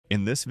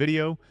In this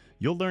video,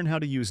 you'll learn how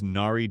to use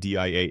Nari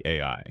DIA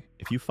AI.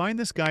 If you find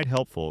this guide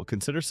helpful,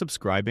 consider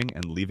subscribing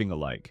and leaving a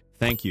like.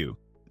 Thank you.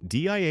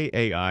 DIA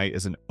AI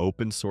is an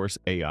open-source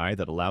AI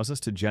that allows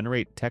us to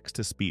generate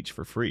text-to-speech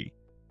for free.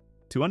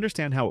 To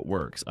understand how it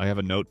works, I have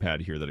a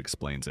notepad here that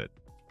explains it.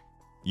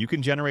 You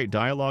can generate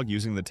dialogue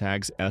using the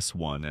tags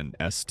S1 and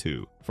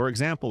S2. For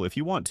example, if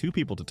you want two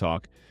people to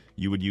talk,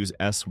 you would use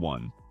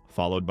S1,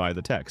 followed by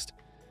the text.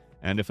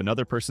 And if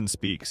another person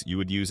speaks, you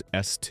would use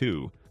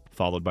S2,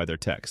 followed by their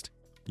text.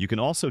 You can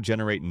also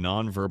generate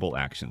non-verbal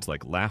actions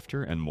like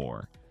laughter and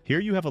more. Here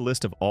you have a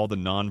list of all the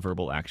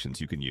non-verbal actions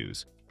you can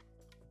use.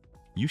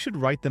 You should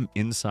write them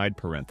inside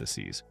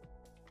parentheses.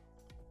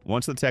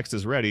 Once the text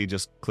is ready,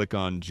 just click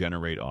on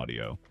Generate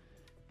Audio.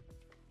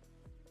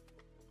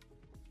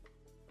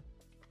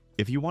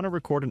 If you want to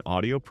record an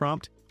audio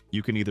prompt,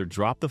 you can either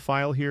drop the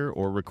file here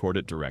or record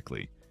it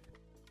directly.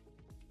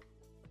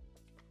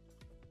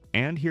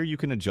 And here you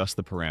can adjust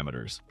the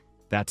parameters.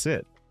 That's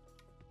it.